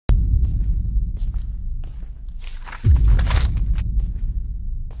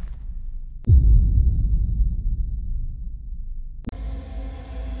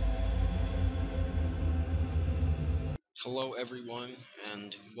Hello everyone,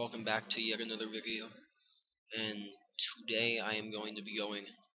 and welcome back to yet another video. And today I am going to be going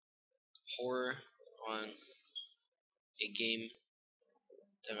horror on a game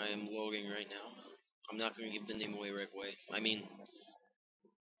that I am loading right now. I'm not going to give the name away right away. I mean,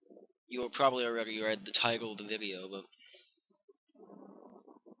 you have probably already read the title of the video, but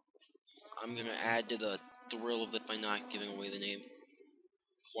I'm going to add to the thrill of it by not giving away the name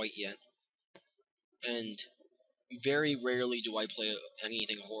quite yet. And very rarely do I play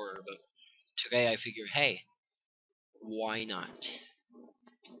anything horror, but today I figured, hey, why not?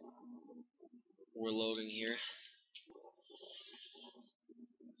 We're loading here.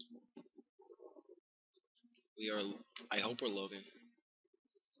 I hope we're loading.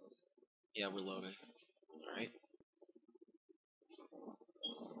 Yeah, we're loading. Alright.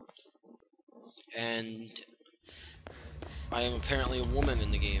 And I am apparently a woman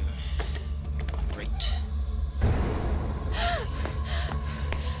in the game. Great.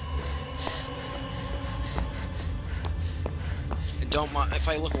 And don't mind if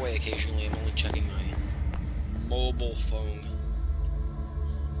I look away occasionally. I'm only checking my mobile phone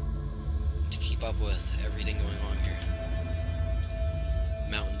to keep up with everything going on here.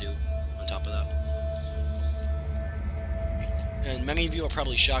 Mountain Dew on top of that. And many of you are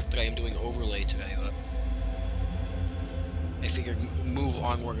probably shocked that I am doing overlay today, but I figured move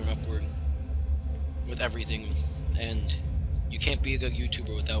onward and upward with everything, and you can't be a good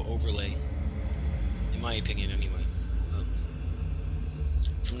YouTuber without overlay, in my opinion anyway.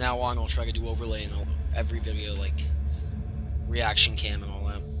 From now on I'll try to do overlay in every video, like reaction cam and all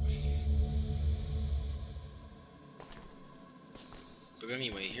that. But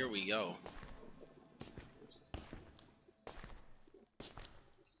anyway, here we go.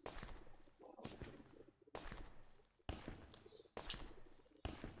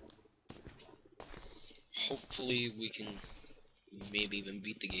 Hopefully we can maybe even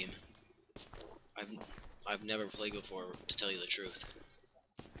beat the game. I've never played before, to tell you the truth.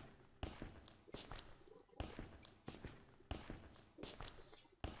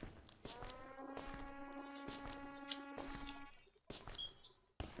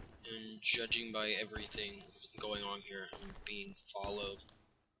 And judging by everything going on here, I'm being followed.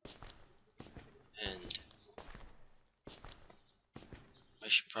 And I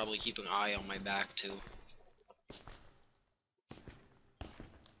should probably keep an eye on my back too.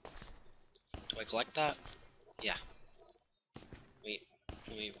 Do I collect that? Yeah. Wait,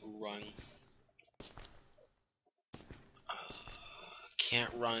 let me run.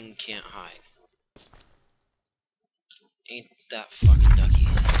 Can't run, can't hide. Ain't that fucking ducky.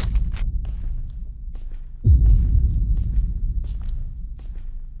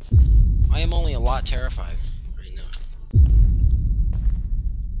 I am only a lot terrified right now.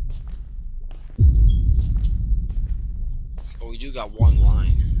 But we do got one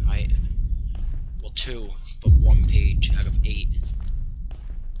line. Well, 2, but 1 page out of 8.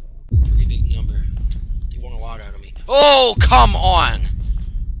 Pretty big number. They want a lot out of me. Oh, come on!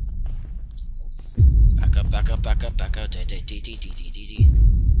 Back up, back up, back up, back up.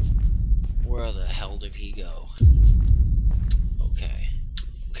 Where the hell did he go? Okay.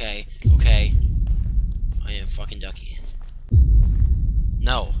 Okay, okay. I am fucking ducky.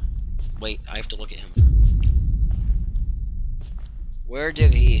 No. Wait, I have to look at him. Where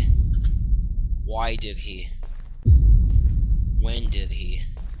did he? Why did he? When did he?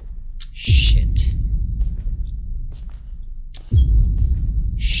 Shit.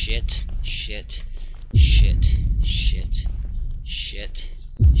 Shit, shit, shit, shit, shit,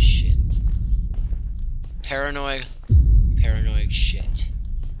 shit. Paranoid, paranoid shit.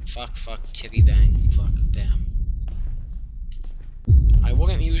 Fuck, fuck, tibby bang, fuck, bam. I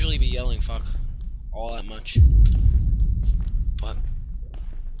wouldn't usually be yelling fuck all that much, but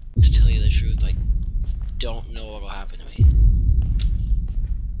to tell you the truth, I don't know what will happen to me.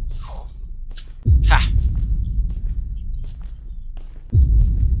 Ha!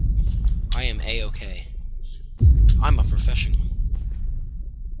 I am A-okay. I'm a professional.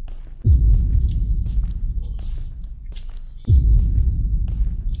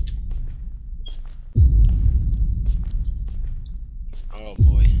 Oh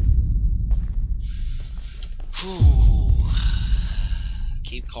boy. Whew.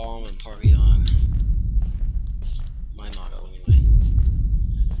 Keep calm and party on. My motto, anyway.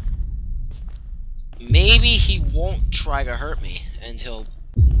 Maybe he won't try to hurt me, and he'll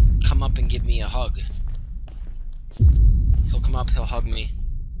come up and give me a hug. He'll come up, he'll hug me.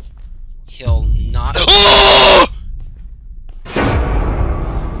 He'll not—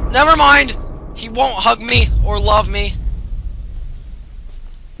 Never mind! He won't hug me or love me.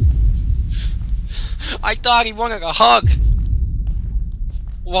 I thought he wanted a hug.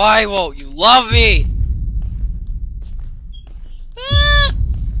 Why won't you love me? Ah!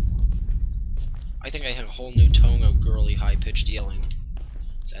 I think I hit a whole new tone of girly high-pitched yelling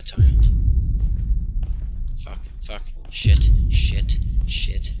that time. Fuck, shit,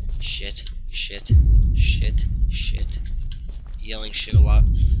 yelling shit a lot.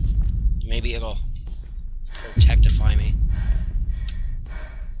 Maybe it'll protectify me.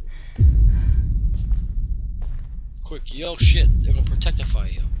 Quick, yell shit, it'll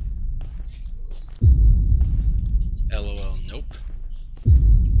protectify you. LOL, nope.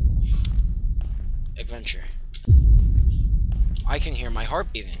 Adventure. I can hear my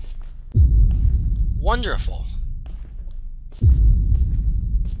heart beating. Wonderful.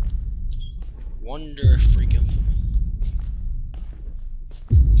 Wonder freaking.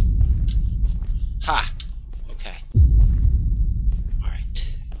 Ha! Okay. Alright.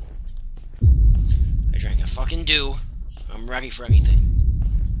 I drank a fucking dew. I'm ready for anything.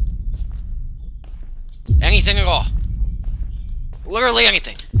 Anything at all. Literally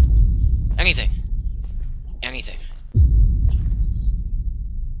anything. Anything. Anything.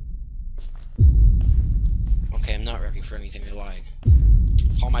 Okay, I'm not ready for anything. You're lying.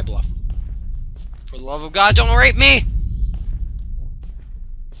 Call my bluff. For the love of God, don't rape me!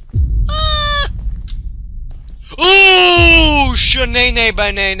 Ah! Ooh! Shanene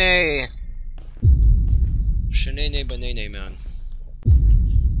banane! Shanene banane, man.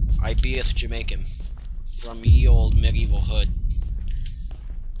 I beeth Jamaican. From ye old medieval hood.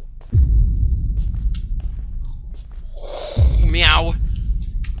 Meow.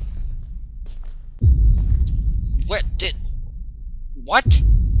 What?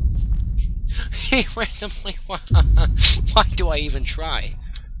 He randomly. Why do I even try?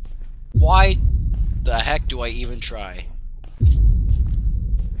 Why the heck do I even try?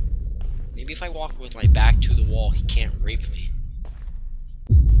 Maybe if I walk with my back to the wall, he can't rape me.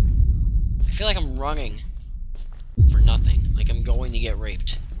 I feel like I'm running for nothing. Like I'm going to get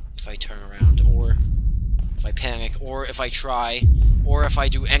raped if I turn around, or if I panic, or if I try, or if I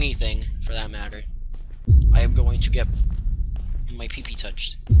do anything for that matter. I am going to get my pee-pee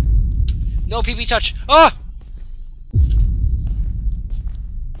touched. No pee-pee touch! Ah!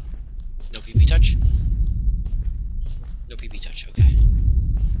 No pee-pee touch? No pee-pee touch, okay.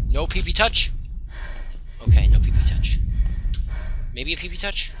 No pee-pee touch? Okay, no pee-pee touch. Maybe a pee-pee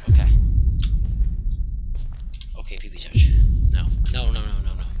touch? Okay. Okay, pee-pee touch. No. No.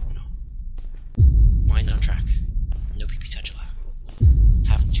 Mind on track. No pee-pee touch allowed.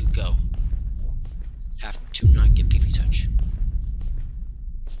 Have to go. Have to not get pee-pee touch.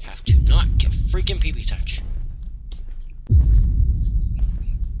 Have to not get freaking pee-pee touch.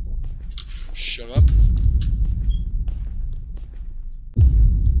 Shut up.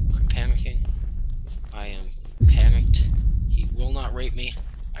 I'm panicking. I am panicked. He will not rape me.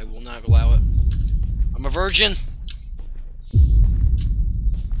 I will not allow it. I'm a virgin.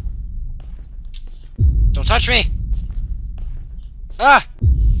 Don't touch me! Ah!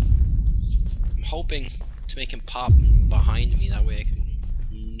 I'm hoping to make him pop behind me, that way I can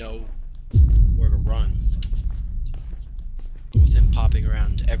know where to run. But with him popping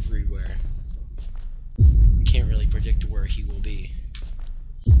around everywhere, I can't really predict where he will be.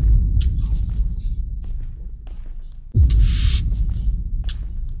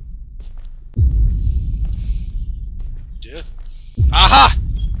 Duh. Aha!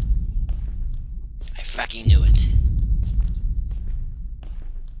 I fucking knew it.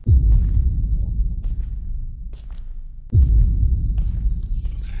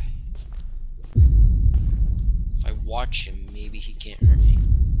 Watch him, maybe he can't hurt me.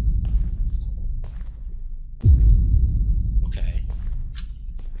 Okay.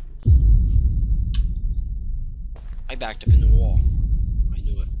 I backed up in the wall. I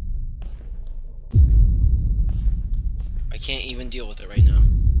knew it. I can't even deal with it right now.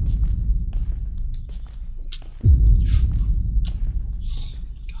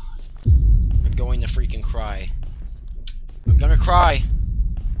 God. I'm going to freaking cry. I'm gonna cry.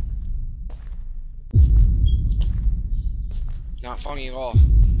 Not funny at all.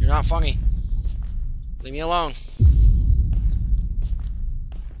 You're not funny. Leave me alone.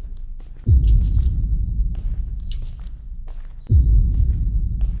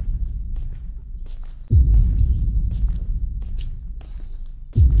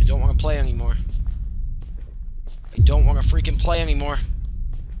 I don't want to play anymore. I don't want to freaking play anymore.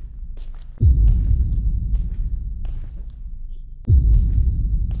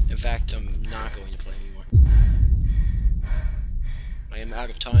 In fact, I'm not going to play anymore. I am out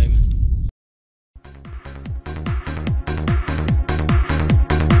of time.